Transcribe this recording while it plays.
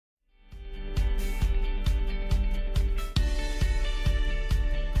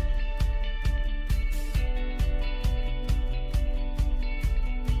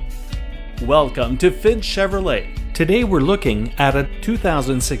Welcome to Finch Chevrolet. Today we're looking at a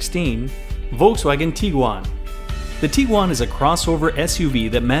 2016 Volkswagen Tiguan. The Tiguan is a crossover SUV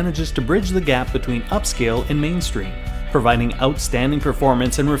that manages to bridge the gap between upscale and mainstream, providing outstanding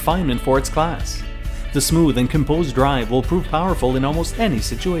performance and refinement for its class. The smooth and composed drive will prove powerful in almost any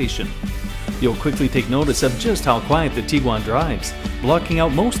situation. You'll quickly take notice of just how quiet the Tiguan drives, blocking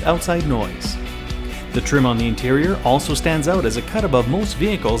out most outside noise. The trim on the interior also stands out as a cut above most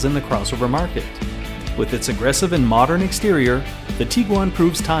vehicles in the crossover market. With its aggressive and modern exterior, the Tiguan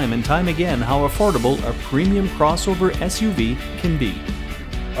proves time and time again how affordable a premium crossover SUV can be.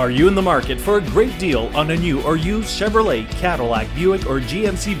 Are you in the market for a great deal on a new or used Chevrolet, Cadillac, Buick, or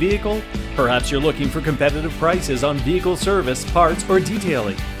GMC vehicle? Perhaps you're looking for competitive prices on vehicle service, parts, or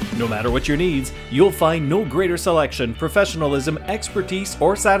detailing. No matter what your needs, you'll find no greater selection, professionalism, expertise,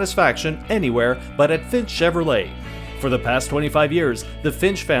 or satisfaction anywhere but at Finch Chevrolet. For the past 25 years, the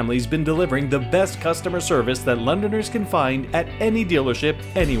Finch family's been delivering the best customer service that Londoners can find at any dealership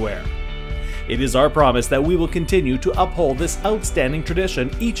anywhere. It is our promise that we will continue to uphold this outstanding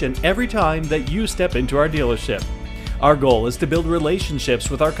tradition each and every time that you step into our dealership. Our goal is to build relationships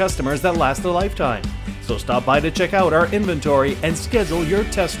with our customers that last a lifetime. So stop by to check out our inventory and schedule your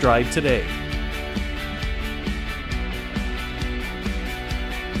test drive today.